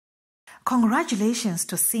Congratulations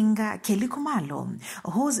to singer Kelly Khumalo,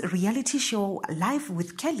 whose reality show Live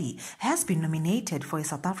with Kelly has been nominated for a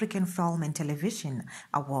South African Film and Television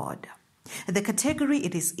Award. The category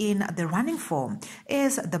it is in the running for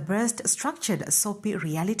is the Best Structured Soapie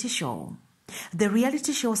Reality Show. The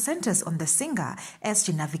reality show centers on the singer as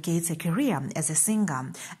she navigates a career as a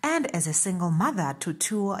singer and as a single mother to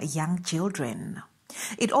 2 young children.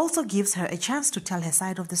 It also gives her a chance to tell her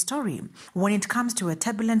side of the story when it comes to a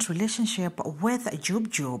turbulent relationship with Jub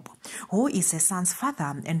Jub, who is her son's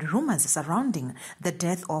father, and rumors surrounding the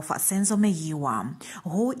death of Senzo Meyiwa,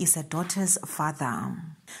 who is her daughter's father.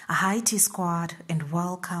 Hi T-Squad and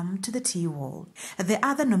welcome to the T-World. The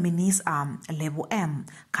other nominees are Lebo M,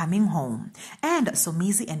 Coming Home, and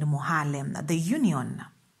Somizi and Mohale, The Union.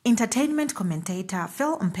 Entertainment commentator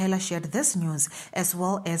Phil Mpela shared this news as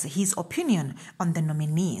well as his opinion on the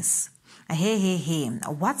nominees. Hey,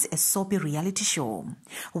 what's a soapy reality show?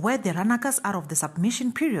 Where the runners out of the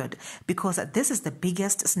submission period because this is the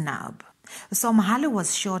biggest snub. So Mohale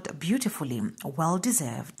was shot beautifully, well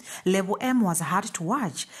deserved. Lebo M was hard to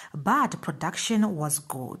watch, but production was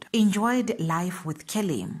good. Enjoyed Life with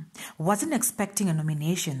Kelly. Wasn't expecting a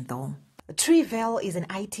nomination though. Trivel is an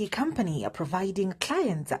IT company providing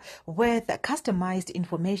clients with customized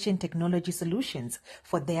information technology solutions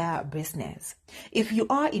for their business. If you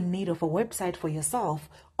are in need of a website for yourself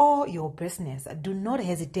or your business, do not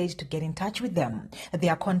hesitate to get in touch with them.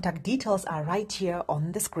 Their contact details are right here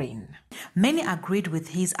on the screen. Many agreed with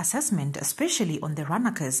his assessment, especially on the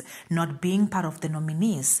runners not being part of the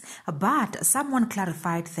nominees, but someone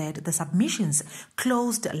clarified that the submissions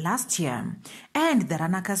closed last year and the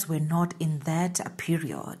runners were not in that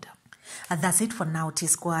period. That's it for now,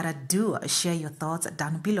 T-Squad. Do share your thoughts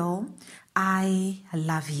down below. I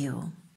love you.